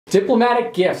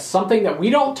Diplomatic gifts, something that we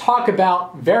don't talk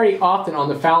about very often on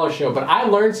the Fowler Show, but I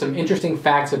learned some interesting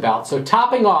facts about. So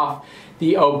topping off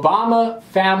the Obama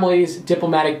family's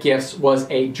diplomatic gifts was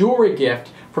a jewelry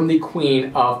gift from the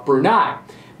Queen of Brunei.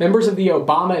 Members of the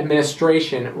Obama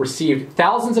administration received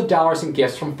thousands of dollars in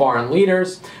gifts from foreign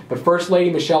leaders, but First Lady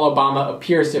Michelle Obama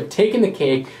appears to have taken the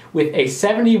cake with a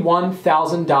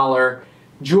 $71,000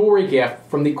 jewelry gift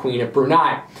from the Queen of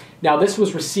Brunei. Now, this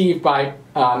was received by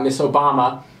Miss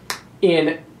Obama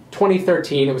in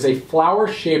 2013. It was a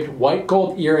flower-shaped white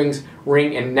gold earrings,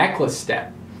 ring, and necklace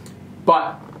set.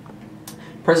 But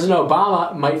President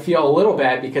Obama might feel a little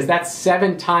bad because that's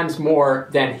 7 times more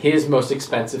than his most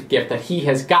expensive gift that he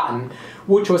has gotten,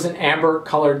 which was an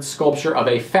amber-colored sculpture of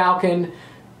a falcon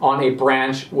on a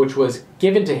branch, which was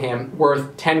given to him,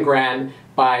 worth 10 grand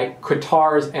by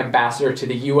Qatar's ambassador to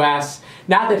the U.S.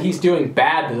 Not that he's doing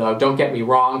bad, though, don't get me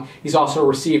wrong. He's also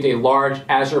received a large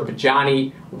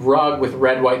Azerbaijani rug with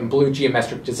red, white, and blue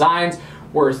geometric designs,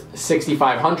 worth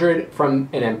 $6,500 from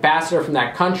an ambassador from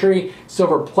that country.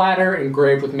 Silver platter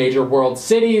engraved with major world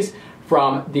cities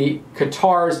from the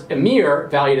Qatar's emir,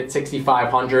 valued at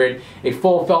 $6,500. A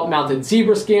full felt mounted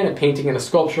zebra skin, a painting and a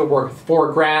sculpture worth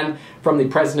 4 grand from the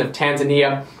president of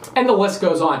Tanzania, and the list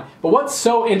goes on. But what's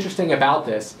so interesting about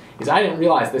this is, I didn't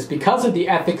realize this, because of the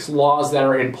ethics laws that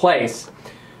are in place,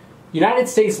 United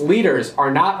States leaders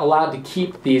are not allowed to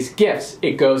keep these gifts.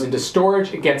 It goes into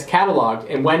storage, it gets cataloged,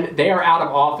 and when they are out of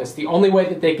office, the only way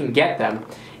that they can get them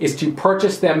is to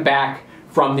purchase them back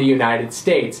from the United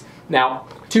States. Now,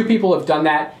 2 people have done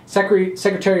that.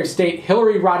 Secretary of State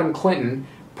Hillary Rodham Clinton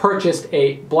purchased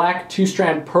a black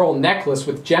 2-strand pearl necklace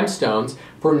with gemstones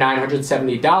for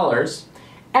 $970,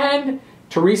 and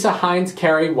Teresa Heinz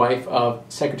Kerry, wife of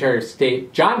Secretary of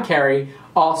State John Kerry,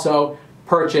 also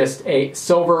purchased a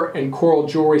silver and coral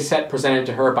jewelry set presented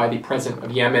to her by the president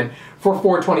of Yemen for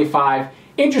 $425.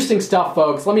 Interesting stuff,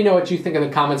 folks. Let me know what you think in the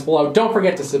comments below. Don't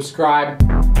forget to subscribe.